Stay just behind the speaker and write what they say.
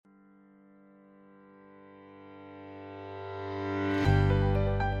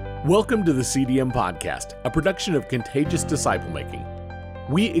Welcome to the CDM Podcast, a production of Contagious Disciple Making.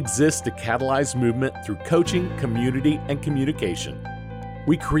 We exist to catalyze movement through coaching, community, and communication.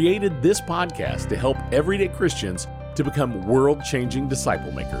 We created this podcast to help everyday Christians to become world-changing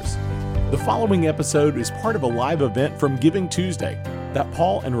disciple makers. The following episode is part of a live event from Giving Tuesday that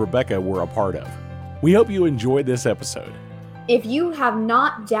Paul and Rebecca were a part of. We hope you enjoy this episode. If you have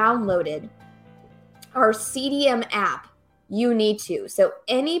not downloaded our CDM app, you need to. So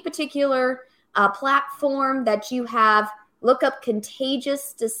any particular platform that you have, look up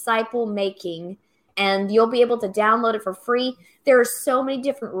Contagious Disciple Making, and you'll be able to download it for free. There are so many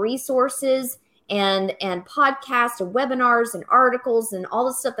different resources and podcasts and webinars and articles and all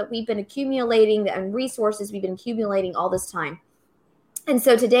the stuff that we've been accumulating and resources we've been accumulating all this time. And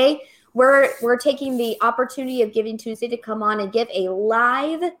so today we're taking the opportunity of Giving Tuesday to come on and give a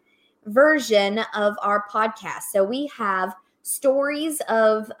live version of our podcast. So we have stories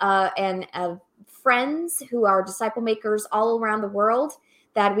of friends who are disciple makers all around the world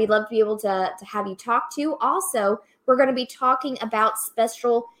that we'd love to be able to have you talk to. Also, we're going to be talking about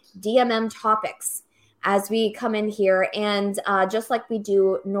special DMM topics as we come in here, and just like we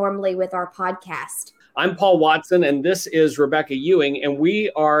do normally with our podcast. I'm Paul Watson, and this is Rebecca Ewing, and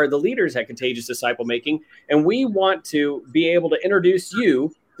we are the leaders at Contagious Disciple Making, and we want to be able to introduce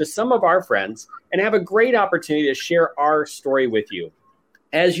you to some of our friends and have a great opportunity to share our story with you.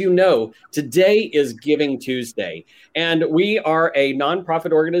 As you know, today is Giving Tuesday, and we are a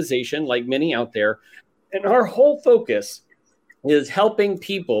nonprofit organization like many out there, and our whole focus is helping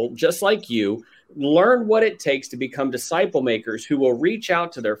people just like you learn what it takes to become disciple makers who will reach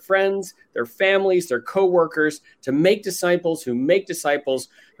out to their friends, their families, their coworkers to make disciples who make disciples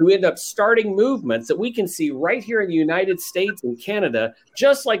who end up starting movements that we can see right here in the United States and Canada,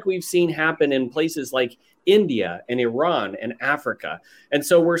 just like we've seen happen in places like India and Iran and Africa. And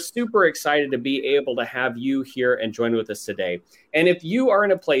so we're super excited to be able to have you here and join with us today. And if you are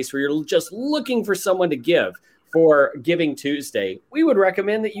in a place where you're just looking for someone to give for Giving Tuesday, we would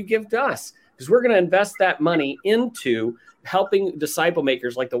recommend that you give to us, because we're going to invest that money into helping disciple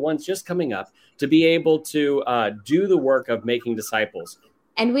makers like the ones just coming up to be able to do the work of making disciples.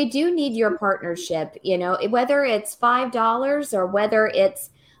 And we do need your partnership, whether it's $5 or whether it's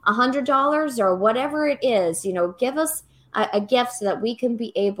 $100 or whatever it is, give us a gift so that we can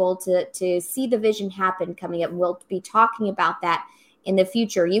be able to see the vision happen coming up. And we'll be talking about that in the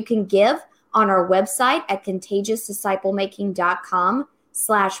future. You can give on our website at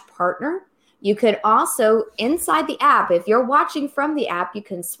contagiousdisciplemaking.com/partner. You could also, inside the app, if you're watching from the app, you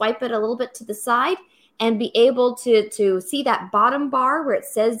can swipe it a little bit to the side and be able to see that bottom bar where it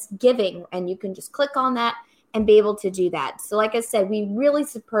says giving, and you can just click on that and be able to do that. So like I said, we really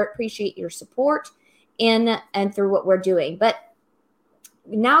appreciate your support in and through what we're doing. But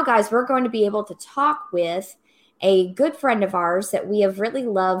now, guys, we're going to be able to talk with a good friend of ours that we have really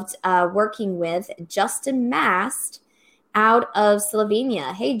loved working with, Justin Mast, out of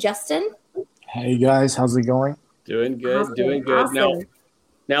Slovenia. Hey, Justin. Hey, guys. How's it going? Doing good. Awesome. Doing good. Awesome.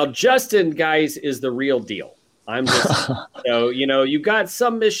 Now, Justin, guys, is the real deal. I'm just, you've got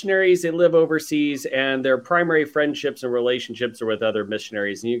some missionaries that live overseas and their primary friendships and relationships are with other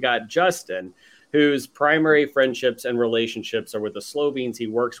missionaries. And you got Justin, whose primary friendships and relationships are with the Slovenes he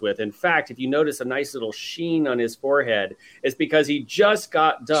works with. In fact, if you notice a nice little sheen on his forehead, it's because he just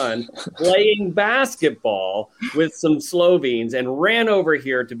got done playing basketball with some Slovenes and ran over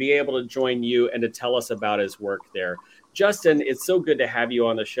here to be able to join you and to tell us about his work there. Justin, it's so good to have you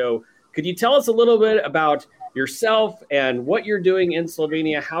on the show. Could you tell us a little bit about yourself and what you're doing in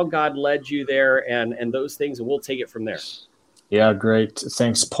Slovenia, how God led you there, and those things, and we'll take it from there. Yeah, great.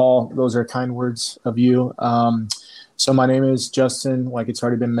 Thanks, Paul. Those are kind words of you. So my name is Justin. Like it's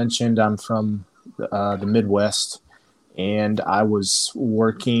already been mentioned, I'm from the Midwest, and I was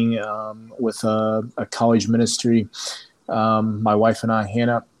working with a college ministry, my wife and I,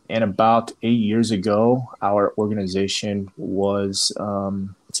 Hannah, and about 8 years ago, our organization was,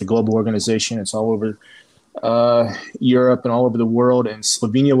 it's a global organization. It's all over Europe and all over the world, and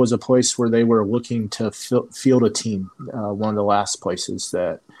Slovenia was a place where they were looking to field a team, one of the last places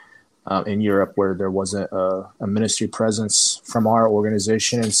that in Europe where there wasn't a ministry presence from our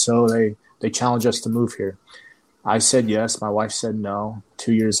organization, and so they challenged us to move here. I said yes, my wife said no.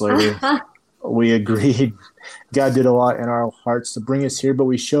 2 years later, we agreed. God did a lot in our hearts to bring us here, but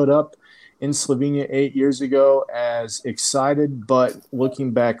we showed up in Slovenia 8 years ago as excited, but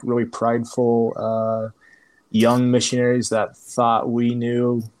looking back, really prideful young missionaries that thought we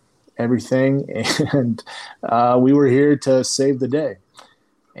knew everything, and we were here to save the day.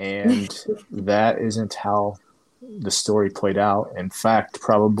 And that isn't how the story played out. In fact,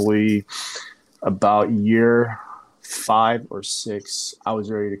 probably about year 5 or 6, I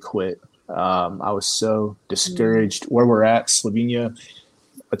was ready to quit. I was so discouraged where we're at, Slovenia.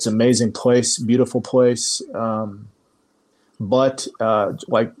 It's an amazing place, beautiful place. But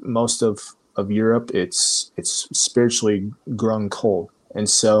like most of Europe, it's spiritually grown cold. And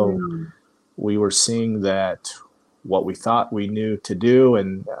so we were seeing that what we thought we knew to do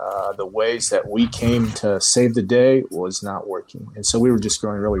and the ways that we came to save the day was not working. And so we were just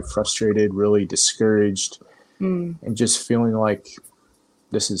growing really frustrated, really discouraged, and just feeling like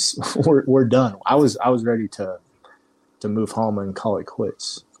this is we're done. I was ready to move home and call it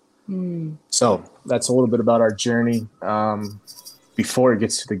quits. So that's a little bit about our journey before it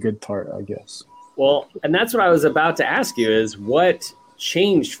gets to the good part, I guess. Well, and that's what I was about to ask you is what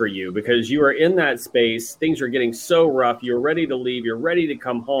changed for you, because you were in that space, things were getting so rough, you're ready to leave, you're ready to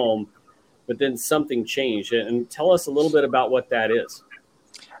come home, but then something changed. And tell us a little bit about what that is.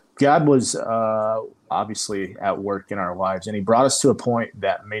 God was obviously at work in our lives, and he brought us to a point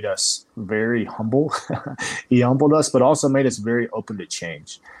that made us very humble. He humbled us, but also made us very open to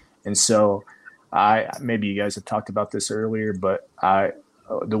change. And so maybe you guys have talked about this earlier, but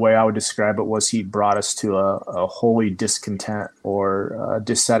the way I would describe it was he brought us to a holy discontent or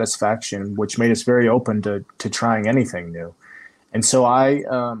dissatisfaction, which made us very open to trying anything new. And so I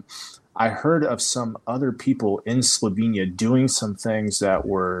heard of some other people in Slovenia doing some things that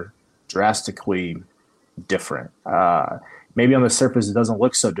were drastically different. Maybe on the surface, it doesn't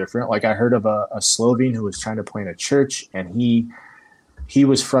look so different. Like I heard of a Slovene who was trying to plant a church, and he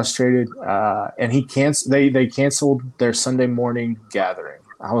was frustrated, and they canceled their Sunday morning gathering.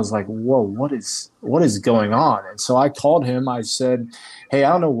 I was like, whoa, what is going on? And so I called him. I said, hey,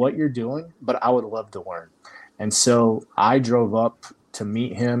 I don't know what you're doing, but I would love to learn. And so I drove up to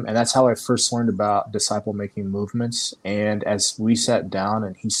meet him, and that's how I first learned about disciple-making movements. And as we sat down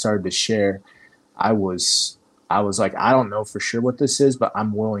and he started to share, I was like, I don't know for sure what this is, but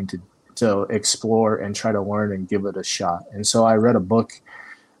I'm willing to explore and try to learn and give it a shot. And so I read a book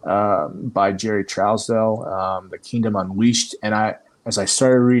by Jerry Trousdale, The Kingdom Unleashed. And as I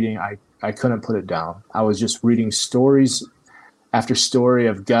started reading, I couldn't put it down. I was just reading stories after story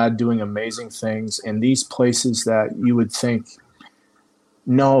of God doing amazing things in these places that you would think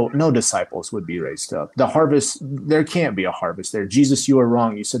no disciples would be raised up. The harvest, there can't be a harvest there. Jesus, you are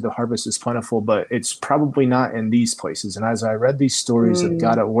wrong. You said the harvest is plentiful, but it's probably not in these places. And as I read these stories of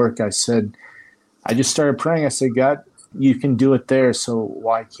God at work, I just started praying. I said, God, you can do it there, so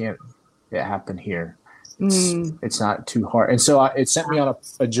why can't it happen here? It's not too hard. And so it sent me on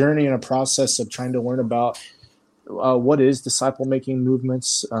a journey and a process of trying to learn about what is disciple-making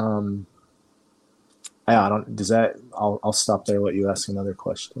movements. I'll stop there and let you ask another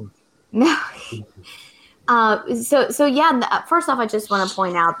question. No. So yeah, first off, I just want to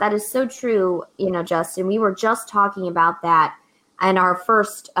point out that is so true, Justin. We were just talking about that in our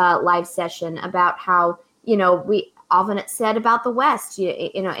first live session about how, we often it's said about the West,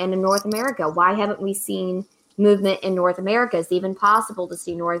 and in North America, why haven't we seen movement in North America? Is it even possible to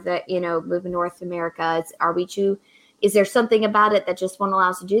see move in North America? Is there something about it that just won't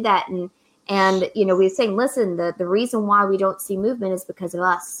allow us to do that? And we were saying, listen, the reason why we don't see movement is because of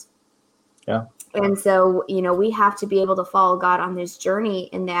us. Yeah. And so, we have to be able to follow God on this journey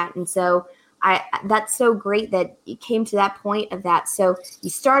in that. And so that's so great that you came to that point of that. So you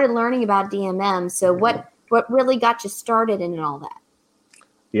started learning about DMM. So what really got you started in all that?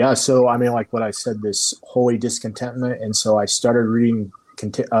 Yeah. So, I mean, like what I said, this holy discontentment. And so I started reading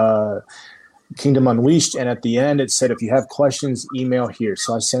Kingdom Unleashed. And at the end, it said, if you have questions, email here.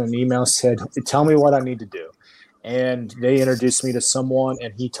 So I sent an email, said, tell me what I need to do. And they introduced me to someone,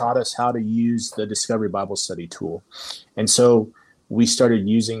 and he taught us how to use the Discovery Bible Study tool. And so we started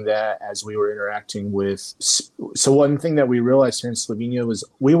using that as we were interacting with. So one thing that we realized here in Slovenia was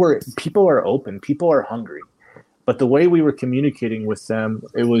people are open, people are hungry, but the way we were communicating with them,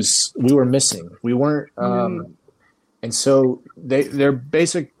 we were missing. We weren't. And so they're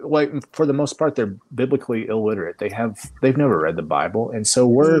basic, like for the most part, they're biblically illiterate. They've never read the Bible. And so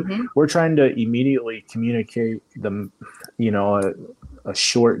we're trying to immediately communicate them, a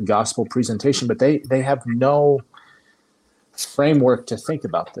short gospel presentation, but they have no framework to think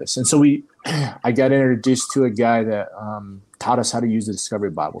about this. And so I got introduced to a guy that taught us how to use the Discovery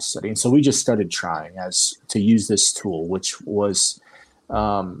Bible Study. And so we just started trying to use this tool, which was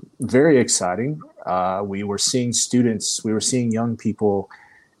very exciting. We were seeing students, we were seeing young people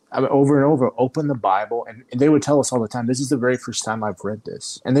over and over open the Bible, and they would tell us all the time, this is the very first time I've read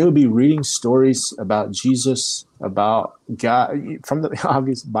this. And they would be reading stories about Jesus, about God, from the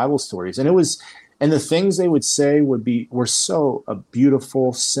obvious Bible stories. And it And the things they would say were so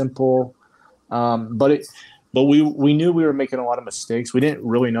beautiful, simple, but we knew we were making a lot of mistakes. We didn't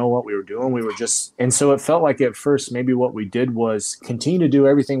really know what we were doing. We were just, and so it felt like at first maybe what we did was continue to do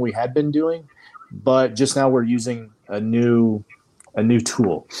everything we had been doing, but just now we're using a new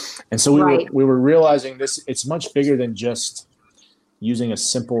tool. And so we were realizing this, it's much bigger than just using a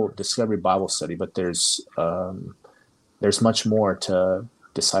simple discovery Bible study, but there's much more to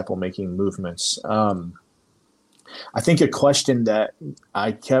disciple making movements. I think a question that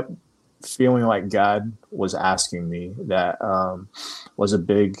I kept feeling like God was asking me that was a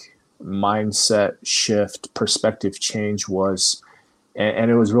big mindset shift, perspective change was,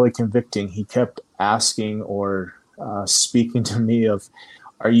 and it was really convicting. He kept asking or speaking to me of,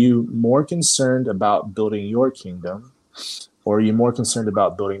 are you more concerned about building your kingdom, or are you more concerned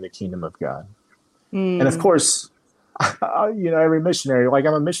about building the kingdom of God? And of course, every missionary, like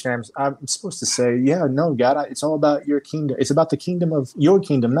I'm a missionary, I'm supposed to say, yeah, no, God, it's all about your kingdom. It's about the kingdom of your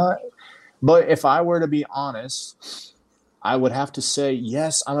kingdom, not. But if I were to be honest, I would have to say,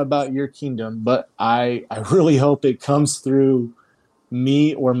 yes, I'm about your kingdom, but I really hope it comes through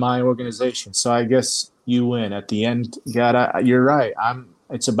me or my organization. So I guess you win at the end. God, you're right.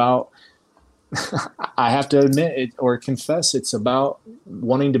 It's about, I have to admit it or confess, it's about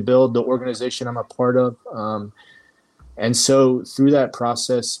wanting to build the organization I'm a part of. And so through that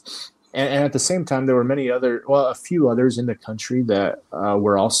process, and at the same time, there were a few others in the country that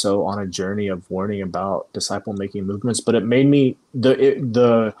were also on a journey of learning about disciple making movements. But it made me,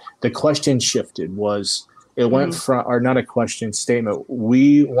 the question shifted, was it went from, or not a question, statement,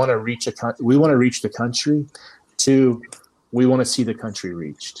 we want to reach the country, to we want to see the country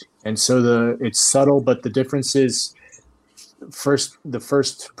reached. And so it's subtle, but the difference is, the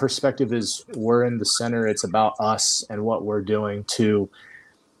first perspective is we're in the center. It's about us and what we're doing. To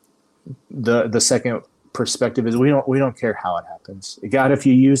the second perspective is we don't care how it happens. God, if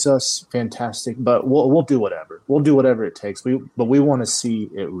you use us, fantastic. But we'll do whatever. We'll do whatever it takes. But we want to see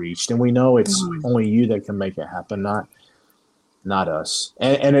it reached, and we know it's only you that can make it happen, not us.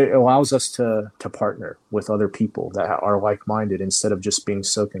 And it allows us to partner with other people that are like-minded, instead of just being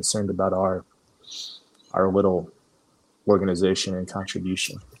so concerned about our little organization and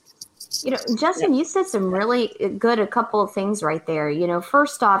contribution. Justin, you said some really good, a couple of things right there.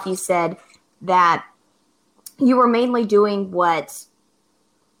 First off, you said that you were mainly doing what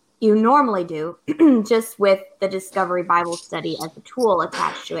you normally do, just with the Discovery Bible Study as a tool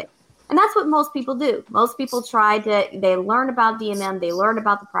attached to it. And that's what most people do. Most people they learn about DMM, they learn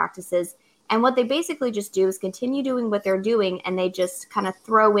about the practices, and what they basically just do is continue doing what they're doing, and they just kind of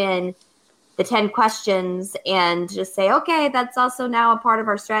throw in the 10 questions and just say, okay, that's also now a part of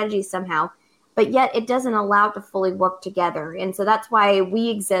our strategy somehow. But yet it doesn't allow it to fully work together. And so that's why we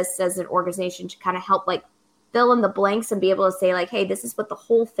exist as an organization, to kind of help fill in the blanks and be able to say hey, this is what the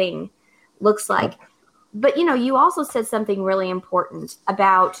whole thing looks like. But, you also said something really important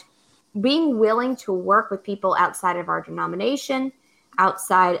about being willing to work with people outside of our denomination,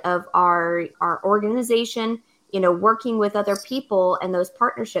 outside of our organization, working with other people and those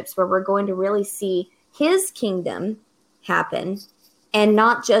partnerships where we're going to really see his kingdom happen, and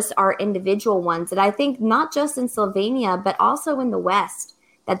not just our individual ones. And I think not just in Sylvania, but also in the West,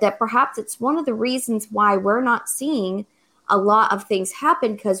 that perhaps it's one of the reasons why we're not seeing a lot of things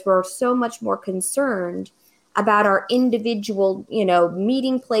happen, because we're so much more concerned about our individual,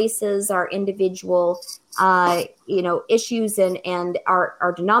 meeting places, our individual, issues and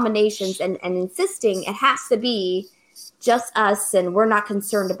our denominations, and insisting it has to be just us, and we're not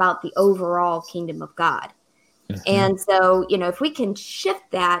concerned about the overall kingdom of God. Mm-hmm. And so, if we can shift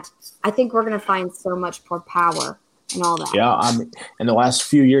that, I think we're going to find so much more power and all that. Yeah. In the last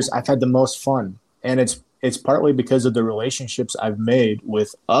few years, I've had the most fun, and it's partly because of the relationships I've made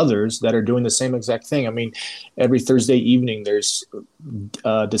with others that are doing the same exact thing. I mean, every Thursday evening, there's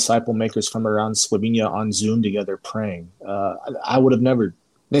disciple makers from around Slovenia on Zoom together praying. I would have never,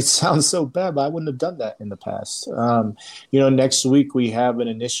 it sounds so bad, but I wouldn't have done that in the past. Next week we have an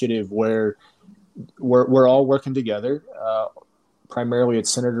initiative where we're all working together. Primarily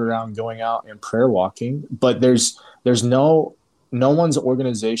it's centered around going out and prayer walking, but there's no one's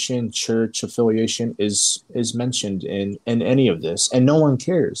organization, church affiliation is mentioned in any of this, and no one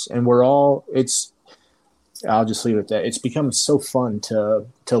cares. And I'll just leave it at that. It's become so fun to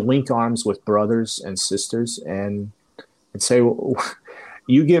link arms with brothers and sisters and say, well,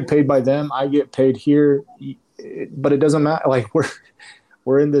 you get paid by them, I get paid here, but it doesn't matter.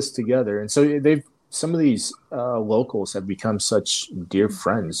 We're in this together. And so some of these locals have become such dear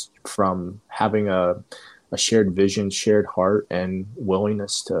friends from having a shared vision, shared heart, and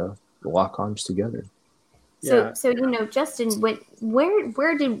willingness to lock arms together. So Justin,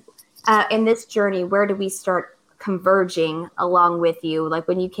 where did in this journey, where did we start converging along with you? Like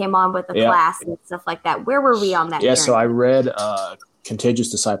when you came on with the class and stuff like that, where were we on that journey? So I read Contagious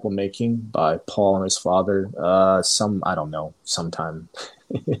Disciple Making by Paul and his father, sometime.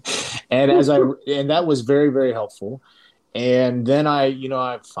 and that was very, very helpful. And then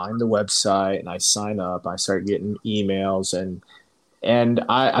I find the website and I sign up, I start getting emails and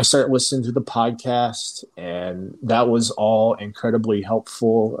I start listening to the podcast, and that was all incredibly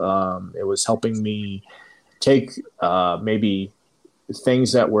helpful. It was helping me take maybe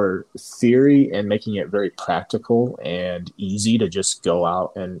things that were theory and making it very practical and easy to just go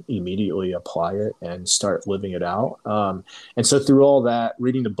out and immediately apply it and start living it out. And so through all that,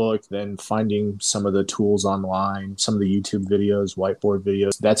 reading the book, then finding some of the tools online, some of the YouTube videos, whiteboard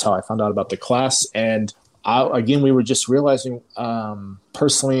videos, that's how I found out about the class. And we were just realizing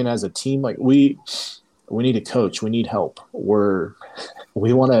personally and as a team, like we need a coach, we need help. We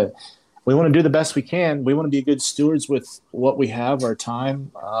want to do the best we can. We want to be good stewards with what we have, our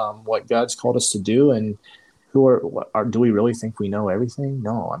time, what God's called us to do. And do we really think we know everything?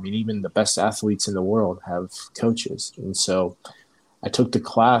 No. I mean, even the best athletes in the world have coaches. And so I took the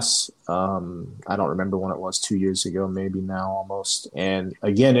class. I don't remember when it was, 2 years ago, maybe now almost. And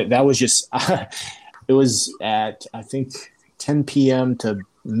again, that was just, it was at, I think, 10 p.m. to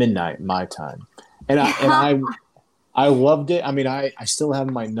midnight my time. And I loved it. I mean, I still have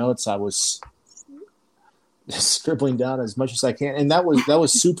my notes. I was scribbling down as much as I can. And that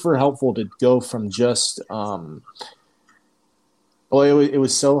was super helpful to go from just, it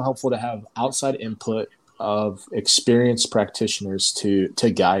was so helpful to have outside input of experienced practitioners to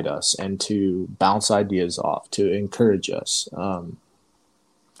guide us and to bounce ideas off, to encourage us.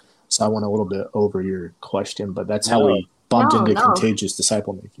 So I went a little bit over your question, but that's how we bumped into Contagious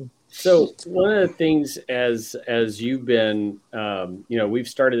Disciple Making. So one of the things as you've been, we've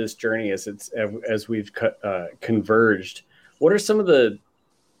started this journey as we've converged. What are some of the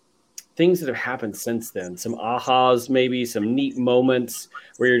things that have happened since then? Some ahas, maybe some neat moments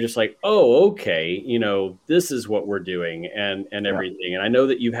where you're just like, oh, okay, this is what we're doing and everything. And I know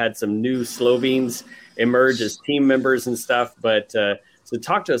that you've had some new Slovenes emerge as team members and stuff, but so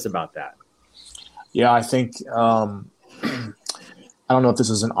talk to us about that. Yeah, I think I don't know if this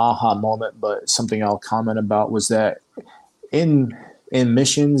is an aha moment, but something I'll comment about was that in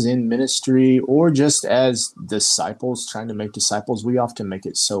missions, in ministry, or just as disciples trying to make disciples, we often make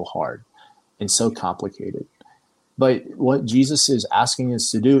it so hard and so complicated. But what Jesus is asking us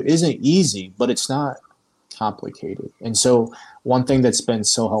to do isn't easy, but it's not complicated. And so one thing that's been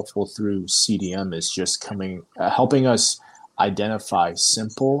so helpful through CDM is just helping us identify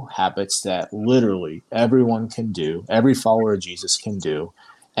simple habits that literally everyone can do, every follower of Jesus can do.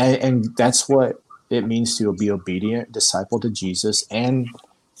 And that's what it means to be obedient, disciple to Jesus. And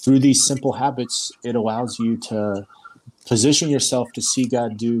through these simple habits, it allows you to position yourself to see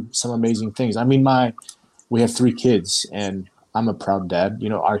God do some amazing things. I mean, we have 3 kids, and I'm a proud dad.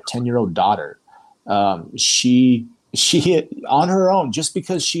 Our 10-year-old daughter, she on her own, just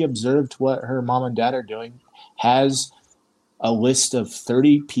because she observed what her mom and dad are doing, has a list of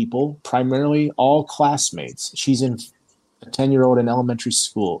 30 people, primarily all classmates. She's a 10-year-old in elementary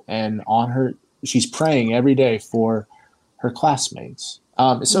school, and she's praying every day for her classmates.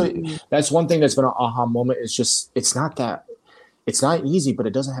 That's one thing that's been an aha moment. It's just, it's not easy, but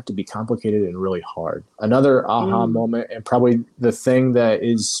it doesn't have to be complicated and really hard. Another aha moment, and probably the thing that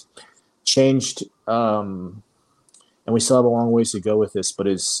is changed, and we still have a long ways to go with this, but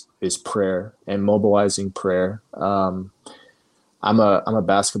is prayer and mobilizing prayer. I'm a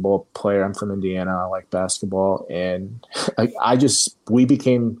basketball player. I'm from Indiana. I like basketball. And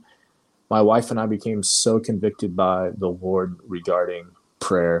my wife and I became so convicted by the Lord regarding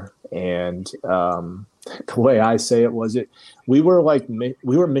prayer. And the way I say it was we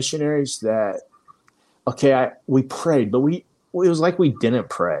were missionaries that, we prayed, but it was like we didn't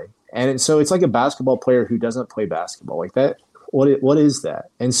pray. And so it's like a basketball player who doesn't play basketball like that. What is that?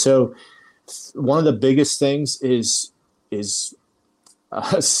 And so one of the biggest things is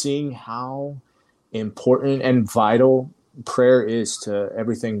seeing how important and vital prayer is to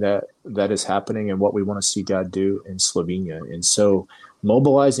everything that is happening and what we want to see God do in Slovenia. And so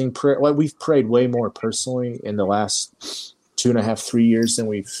mobilizing prayer, we've prayed way more personally in the last 2.5, 3 years than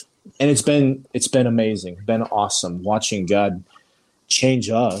and it's been amazing, been awesome watching God change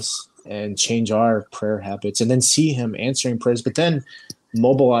us and change our prayer habits, and then see him answering prayers, but then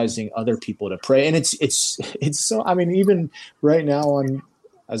mobilizing other people to pray. And it's so, I mean, even right now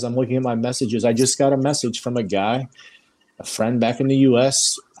as I'm looking at my messages, I just got a message from a friend back in the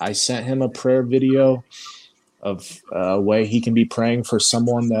US. I sent him a prayer video of a way he can be praying for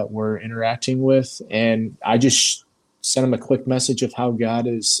someone that we're interacting with. And I just sent him a quick message of how God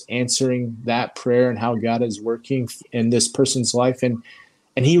is answering that prayer and how God is working in this person's life. And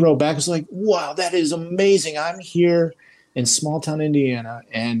he wrote back, was like, wow, that is amazing. I'm here in small town Indiana,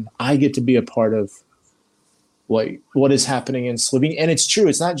 and I get to be a part of what is happening in Slovenia. And it's true.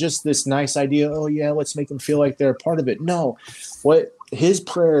 It's not just this nice idea, oh yeah, let's make them feel like they're a part of it. No, what his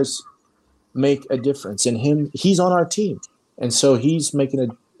prayers make a difference. And he's on our team. And so he's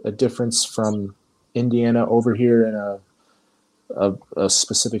making a difference from Indiana over here in a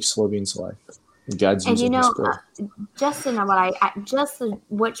specific Slovene's life. God's using his prayer. Justin,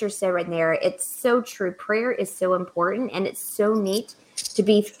 what you're saying right there, it's so true. Prayer is so important, and it's so neat to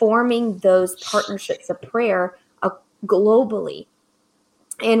be forming those partnerships of prayer globally.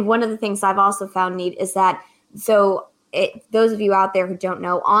 And one of the things I've also found neat is that, those of you out there who don't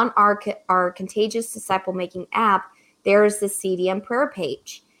know, on our Contagious Disciple Making app, there is the CDM prayer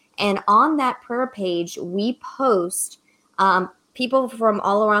page. And on that prayer page, we post people from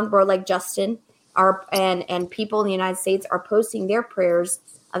all around the world, like Justin, and people in the United States are posting their prayers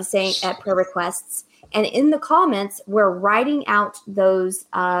of saying prayer requests. And in the comments, we're writing out those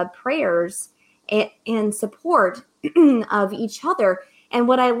prayers and support of each other. And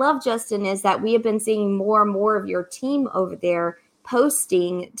what I love, Justin, is that we have been seeing more and more of your team over there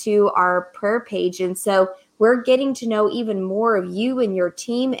posting to our prayer page. And so we're getting to know even more of you and your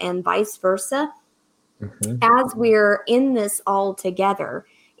team, and vice versa, as we're in this all together,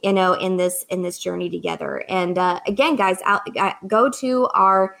 in this journey together. And again, guys, go to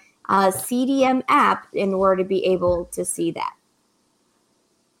our CDM app in order to be able to see that.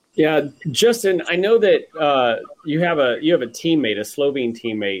 Yeah, Justin, I know that you have a teammate, a Slovene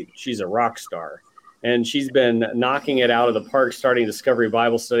teammate. She's a rock star, and she's been knocking it out of the park, starting Discovery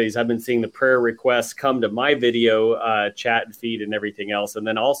Bible Studies. I've been seeing the prayer requests come to my video chat and feed and everything else. And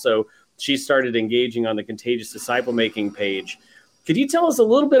then also she started engaging on the Contagious Disciple Making page. Could you tell us a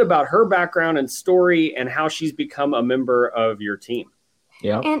little bit about her background and story and how she's become a member of your team?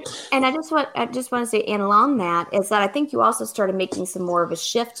 Yeah. And I just want to say, and along that is that I think you also started making some more of a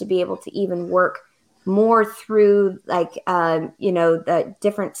shift to be able to even work more through the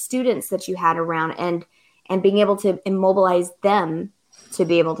different students that you had around and being able to immobilize them to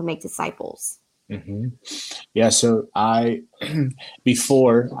be able to make disciples. Mm-hmm. Yeah. So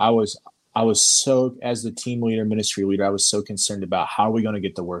before I was so, as the team leader, ministry leader, I was so concerned about how are we going to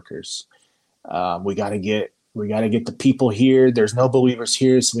get the workers? We got to get the people here. There's no believers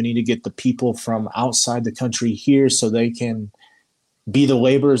here, so we need to get the people from outside the country here so they can be the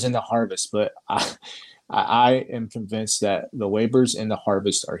laborers in the harvest. But I am convinced that the laborers in the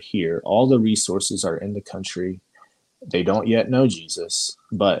harvest are here. All the resources are in the country. They don't yet know Jesus,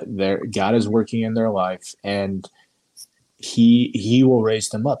 but God is working in their life, and He will raise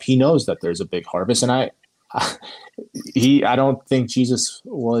them up. He knows that there's a big harvest, and I don't think Jesus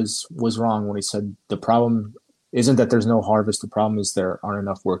was wrong when he said the problem isn't that there's no harvest. The problem is there aren't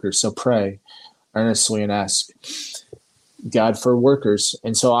enough workers. So pray earnestly and ask God for workers.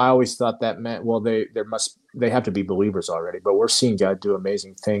 And so I always thought that meant, well, they have to be believers already, but we're seeing God do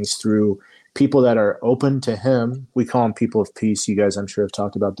amazing things through people that are open to Him. We call them people of peace. You guys, I'm sure, have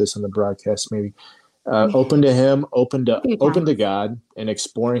talked about this on the broadcast, maybe. Open to Him, open to God, and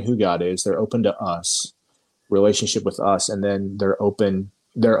exploring who God is. They're open to us, relationship with us, and then they're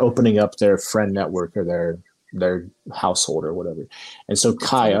opening up their friend network or their household or whatever. And so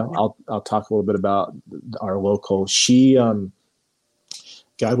Kaya, I'll talk a little bit about our local. She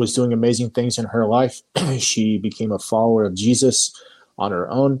God was doing amazing things in her life. She became a follower of Jesus on her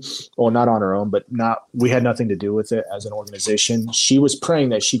own. Well, not on her own, but we had nothing to do with it as an organization. She was praying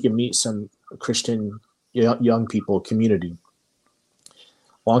that she could meet some Christian young people community.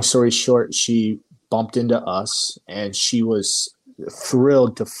 Long story short, she bumped into us, and she was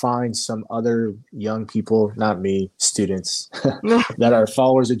thrilled to find some other young people, not me, students that are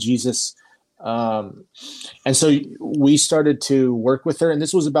followers of Jesus. And so we started to work with her, and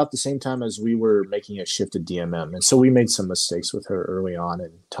this was about the same time as we were making a shift to DMM. And so we made some mistakes with her early on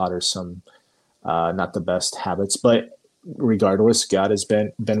and taught her some not the best habits, but regardless, God has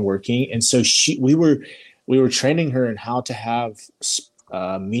been working. And so we were training her in how to have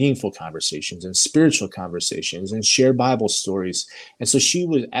meaningful conversations and spiritual conversations and share Bible stories. And so she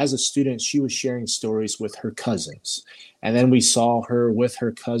was, as a student, she was sharing stories with her cousins. And then we saw her with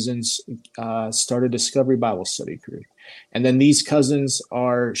her cousins start a Discovery Bible Study group. And then these cousins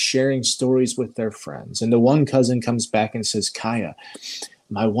are sharing stories with their friends. And the one cousin comes back and says, Kaya,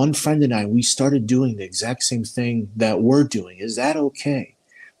 my one friend and I, we started doing the exact same thing that we're doing. Is that okay?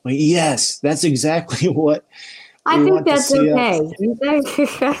 Like, yes, that's exactly what I we think want to that's see. okay. You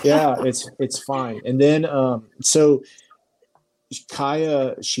think? Yeah, it's fine. And then so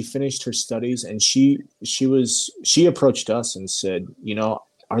Kaya, she finished her studies and she approached us and said,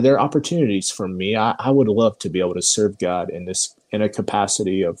 are there opportunities for me? I would love to be able to serve God in a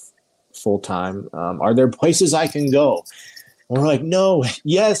capacity of full time. Are there places I can go? And we're like, no,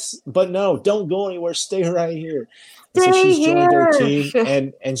 yes, but no, don't go anywhere. Stay right here. And so Stay she's joined our here.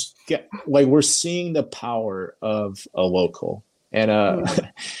 team, and like we're seeing the power of a local, and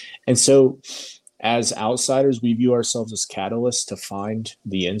and so as outsiders, we view ourselves as catalysts to find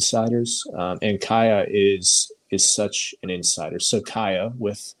the insiders. And Kaya is such an insider. So Kaya,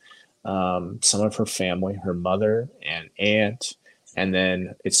 with some of her family, her mother and aunt, and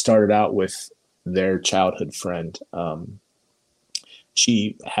then it started out with their childhood friend.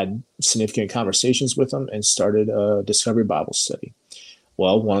 She had significant conversations with them and started a Discovery Bible study.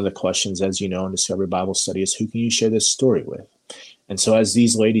 Well, one of the questions, as you know, in Discovery Bible study is, who can you share this story with? And so as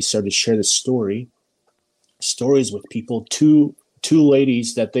these ladies started to share the stories with people, two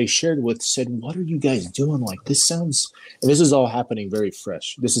ladies that they shared with said, what are you guys doing? Like, this sounds, and this is all happening very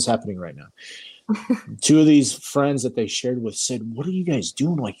fresh. This is happening right now. Two of these friends that they shared with said, what are you guys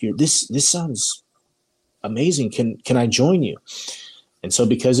doing? Like, this sounds amazing. Can I join you? And so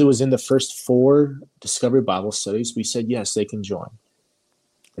because it was in the first 4 Discovery Bible studies, we said, yes, they can join.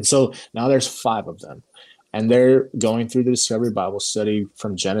 And so now there's 5 of them. And they're going through the Discovery Bible study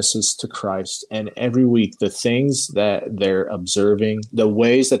from Genesis to Christ. And every week, the things that they're observing, the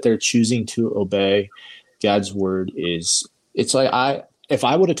ways that they're choosing to obey God's word it's like if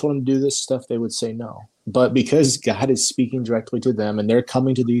I would have told them to do this stuff, they would say no. But because God is speaking directly to them and they're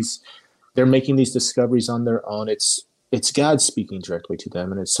coming to they're making these discoveries on their own, it's God speaking directly to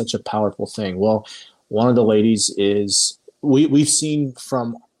them. And it's such a powerful thing. Well, one of the ladies is, we've seen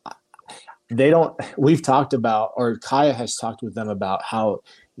from, we've talked about, or Kaya has talked with them about how,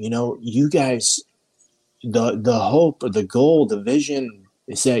 you guys, the hope or the goal, the vision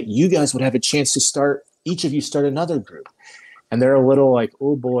is that you guys would have a chance to each of you start another group. And they're a little like,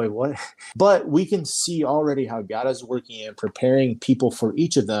 oh boy, what? But we can see already how God is working and preparing people for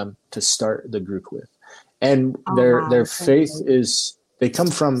each of them to start the group with. And their faith is, they come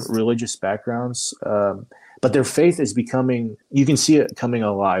from religious backgrounds, but their faith is becoming, you can see it coming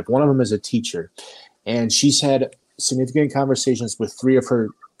alive. One of them is a teacher, and she's had significant conversations with 3 of her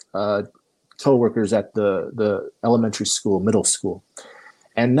coworkers at the elementary school, middle school.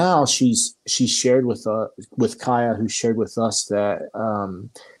 And now she's shared with Kaya, who shared with us that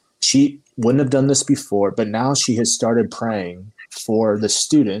she wouldn't have done this before, but now she has started praying for the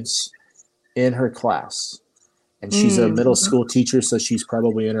students in her class. And she's a middle school teacher, so she's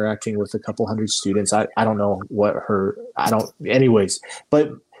probably interacting with a couple hundred students. I don't know anyways.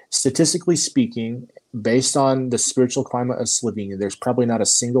 But statistically speaking, based on the spiritual climate of Slovenia, there's probably not a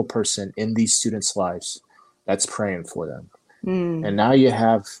single person in these students' lives that's praying for them. And now you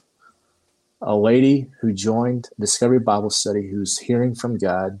have a lady who joined Discovery Bible Study, who's hearing from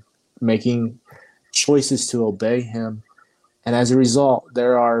God, making choices to obey him. And as a result,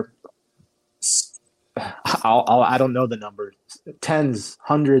 there are, I don't know the number, tens,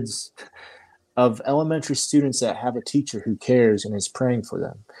 hundreds of elementary students that have a teacher who cares and is praying for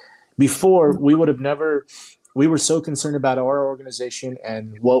them. Before, we were so concerned about our organization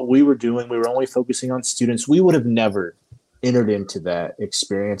and what we were doing. We were only focusing on students. We would have never entered into that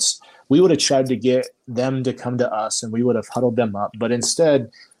experience. We would have tried to get them to come to us and we would have huddled them up. But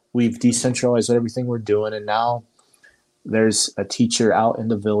instead, we've decentralized everything we're doing. And now there's a teacher out in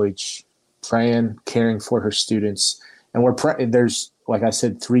the village praying, caring for her students. And there's, like I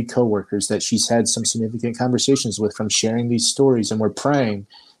said, 3 coworkers that she's had some significant conversations with from sharing these stories. And we're praying,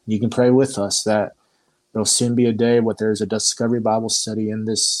 you can pray with us, that there'll soon be a day where there's a Discovery Bible Study in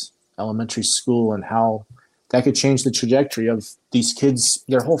this elementary school, and how that could change the trajectory of these kids,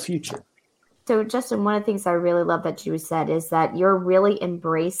 their whole future. So, Justin, one of the things I really love that you said is that you're really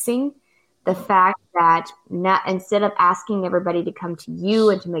embracing the fact that instead of asking everybody to come to you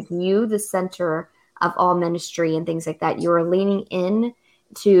and to make you the center of all ministry and things like that, you're leaning in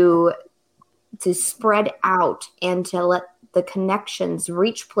to spread out and to let the connections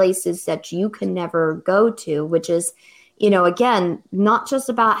reach places that you can never go to, which is, again, not just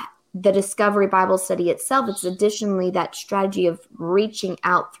about the Discovery Bible Study itself. It's additionally that strategy of reaching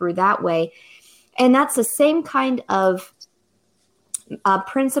out through that way. And that's the same kind of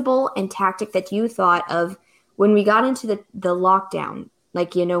principle and tactic that you thought of when we got into the lockdown.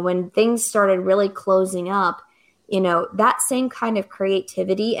 Like, when things started really closing up, that same kind of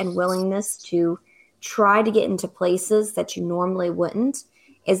creativity and willingness to try to get into places that you normally wouldn't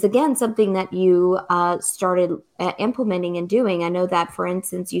is, again, something that you started implementing and doing. I know that, for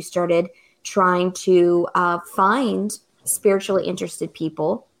instance, you started trying to find spiritually interested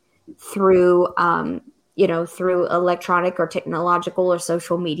people through, through electronic or technological or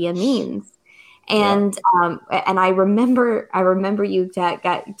social media means. And and I remember you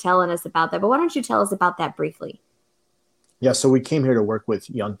telling us about that. But why don't you tell us about that briefly? Yeah, so we came here to work with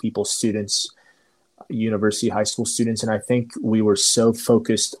young people, students, university, high school students, and I think we were so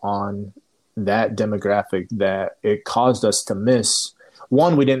focused on that demographic that it caused us to miss.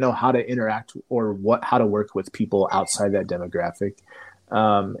 One, we didn't know how to interact or how to work with people outside that demographic,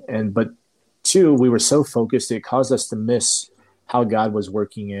 but two, we were so focused it caused us to miss how God was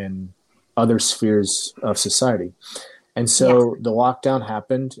working in other spheres of society. And so the lockdown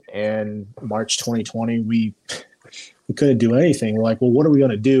happened, and March 2020, we couldn't do anything. We're like, well, what are we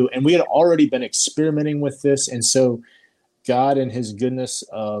going to do? And we had already been experimenting with this. And so God, in his goodness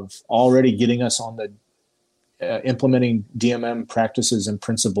of already getting us on the implementing DMM practices and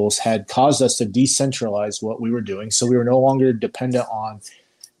principles, had caused us to decentralize what we were doing. So we were no longer dependent on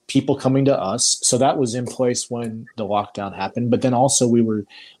people coming to us. So that was in place when the lockdown happened. But then also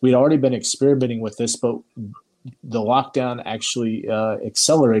we'd already been experimenting with this, but the lockdown actually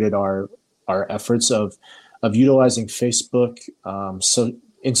accelerated our efforts of utilizing Facebook, so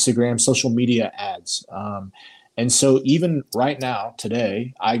Instagram, social media ads. And so even right now,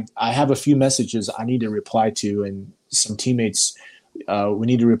 today, I have a few messages I need to reply to, and some teammates we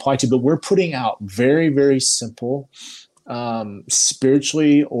need to reply to, but we're putting out very, very simple,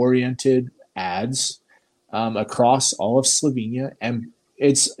 spiritually oriented ads across all of Slovenia. And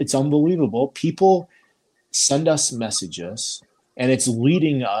it's unbelievable. People send us messages, and it's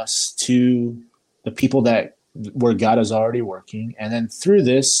leading us to the people where God is already working. And then through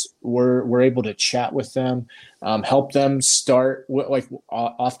this, we're able to chat with them, help them start.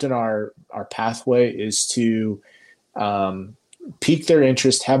 Often our pathway is to pique their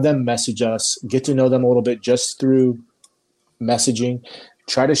interest, have them message us, get to know them a little bit just through messaging,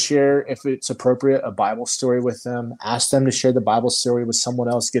 try to share, if it's appropriate, a Bible story with them, ask them to share the Bible story with someone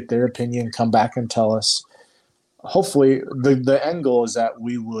else, get their opinion, come back and tell us. Hopefully the end goal is that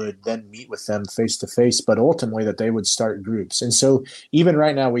we would then meet with them face to face, but ultimately that they would start groups. And so even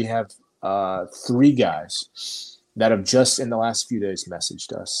right now we have 3 guys that have just in the last few days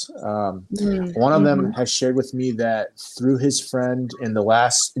messaged us. One of them has shared with me that through his friend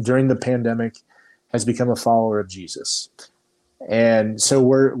during the pandemic has become a follower of Jesus. And so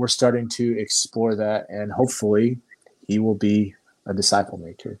we're starting to explore that, and hopefully he will be a disciple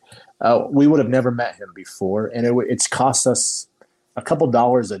maker. We would have never met him before, and it's cost us a couple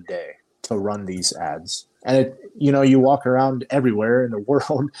dollars a day to run these ads. And you walk around everywhere in the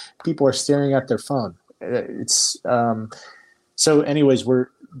world, people are staring at their phone. So anyways,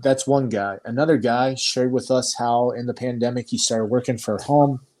 that's one guy. Another guy shared with us how in the pandemic he started working from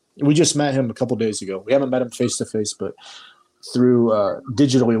home. We just met him a couple days ago. We haven't met him face to face, but through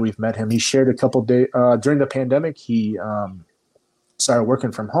digitally we've met him. He shared a couple days during the pandemic. He started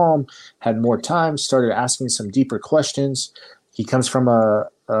working from home, had more time, started asking some deeper questions. He comes from a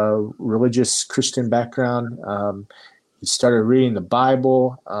religious Christian background. He started reading the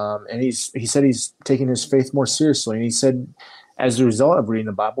Bible, and he said he's taking his faith more seriously. And he said, as a result of reading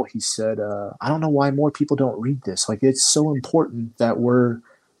the Bible, he said, I don't know why more people don't read this. Like, it's so important that we're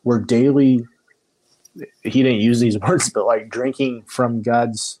daily. He didn't use these words, but like drinking from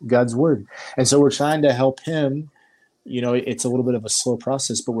God's word. And so we're trying to help him. It's a little bit of a slow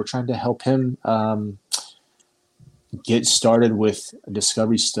process, but we're trying to help him get started with a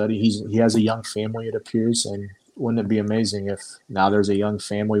discovery study. He has a young family, it appears, and wouldn't it be amazing if now there's a young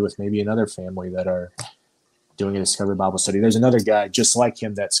family with maybe another family that are doing a discovery Bible study? There's another guy just like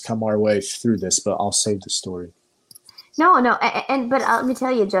him that's come our way through this, but I'll save the story. No, but let me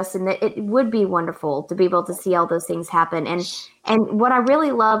tell you, Justin, that it would be wonderful to be able to see all those things happen. And what I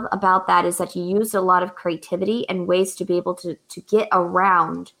really love about that is that you used a lot of creativity and ways to be able to get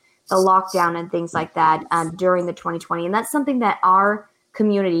around the lockdown and things like that during the 2020. And that's something that our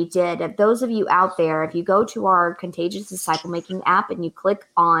community did. If those of you out there, if you go to our Contagious Disciple Making app and you click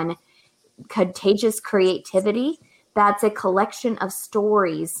on Contagious Creativity, that's a collection of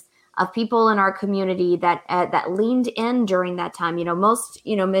stories of people in our community that leaned in during that time. Most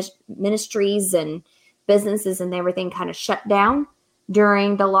ministries and businesses and everything kind of shut down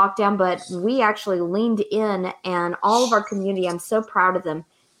during the lockdown, but we actually leaned in, and all of our community, I'm so proud of them,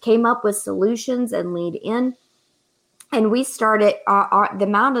 came up with solutions and leaned in. And we started the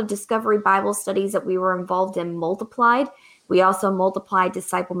amount of discovery Bible studies that we were involved in multiplied. We also multiplied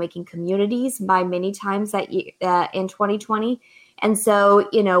disciple making communities by many times in 2020. And so,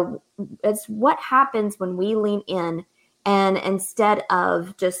 it's what happens when we lean in and instead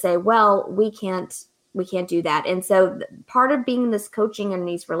of just say, well, we can't do that. And so part of being this coaching and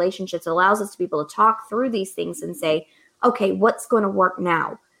these relationships allows us to be able to talk through these things and say, okay, what's going to work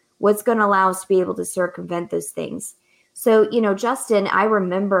now? What's going to allow us to be able to circumvent those things? So, Justin, I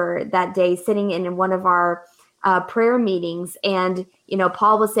remember that day sitting in one of our prayer meetings, and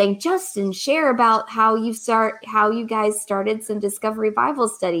Paul was saying, Justin, share about how you guys started some Discovery Bible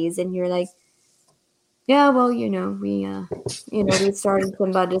studies, and you're like, yeah, well, we started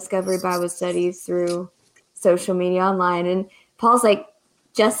some Discovery Bible studies through social media online, and Paul's like,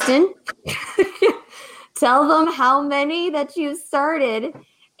 Justin, tell them how many that you started,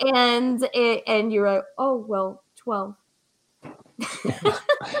 and you're like, oh well, 12.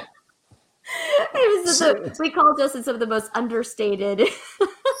 We call Justin some of the most understated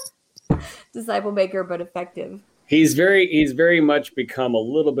disciple maker, but effective. He's very much become a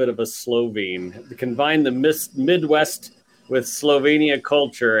little bit of a Slovene. Combine the Midwest with Slovenia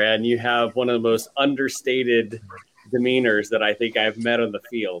culture, and you have one of the most understated demeanors that I think I've met on the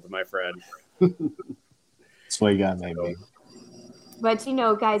field, my friend. That's what you got, maybe. But,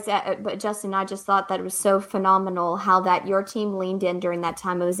 guys, but Justin, I just thought that it was so phenomenal how that your team leaned in during that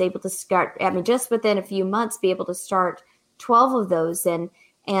time. I was able to start, just within a few months, be able to start 12 of those. And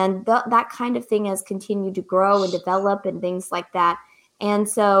that kind of thing has continued to grow and develop and things like that. And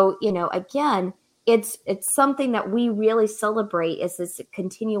so, again, it's something that we really celebrate is this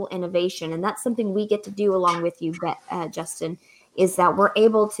continual innovation. And that's something we get to do along with you, Justin, is that we're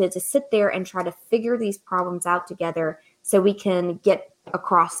able to sit there and try to figure these problems out together so we can get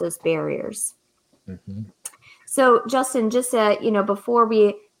across those barriers. Mm-hmm. So, Justin, just before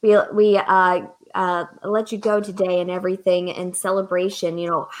we let you go today and everything in celebration,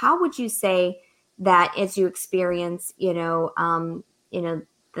 how would you say that as you experience, the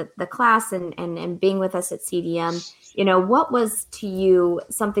class and being with us at CDM, what was to you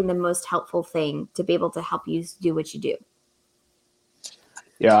something the most helpful thing to be able to help you do what you do?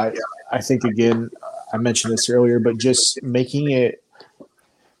 Yeah, I think, again, I mentioned this earlier, but just making it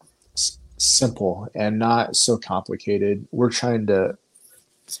simple and not so complicated. We're trying to,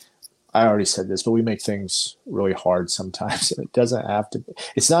 I already said this, but we make things really hard sometimes. It doesn't have to,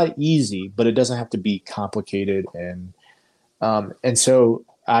 it's not easy, but it doesn't have to be complicated. And so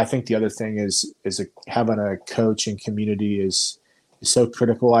I think the other thing is having a coach and community is so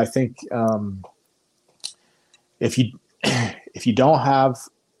critical. I think if you don't have,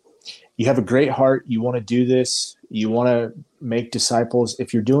 you have a great heart, you want to do this, you want to make disciples.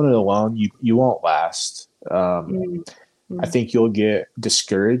 If you're doing it alone, you won't last. I think you'll get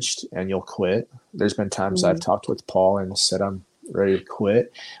discouraged and you'll quit. There's been times I've talked with Paul and said I'm ready to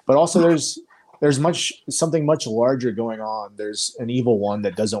quit, but also there's something much larger going on. There's an evil one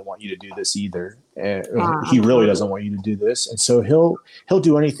that doesn't want you to do this either, and he really doesn't want you to do this, and so he'll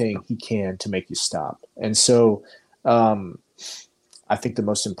do anything he can to make you stop. And so I think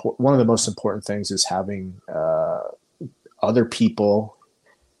one of the most important things is having other people.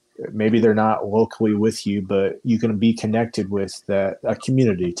 Maybe they're not locally with you, but you can be connected with a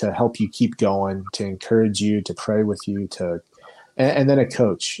community to help you keep going, to encourage you, to pray with you, and then a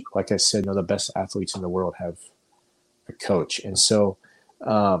coach. Like I said, the best athletes in the world have a coach. And so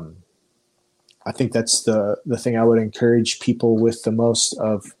I think that's the thing I would encourage people with the most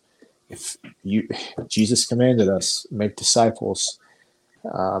of. Jesus commanded us, make disciples.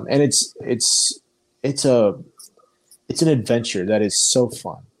 And it's an adventure that is so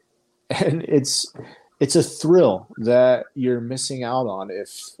fun. And it's a thrill that you're missing out on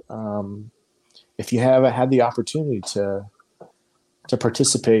if you haven't had the opportunity to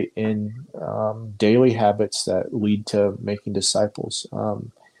participate in daily habits that lead to making disciples.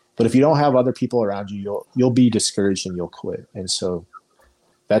 But if you don't have other people around you, you'll be discouraged and you'll quit. And so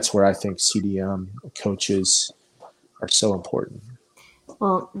that's where I think CDM coaches are so important.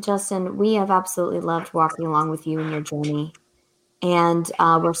 Well, Justin, we have absolutely loved walking along with you in your journey. And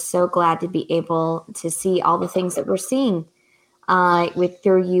we're so glad to be able to see all the things that we're seeing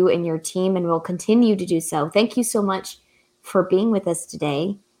through you and your team, and we'll continue to do so. Thank you so much for being with us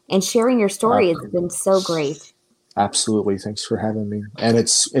today and sharing your story. It's been so great. Absolutely. Thanks for having me. And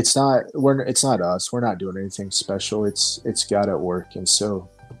it's not us. We're not doing anything special. It's God at work. And so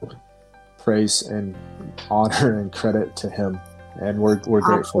praise and honor and credit to him. And we're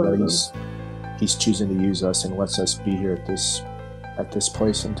grateful that he's choosing to use us and lets us be here at this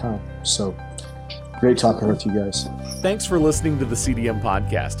place and time. So great talking with you guys. Thanks for listening to the CDM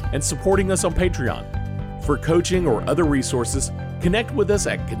podcast and supporting us on Patreon. For coaching or other resources, connect with us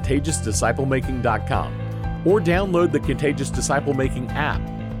at contagiousdisciplemaking.com. or download the Contagious Disciple Making app.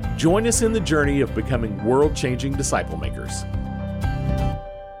 Join us in the journey of becoming world-changing disciple makers.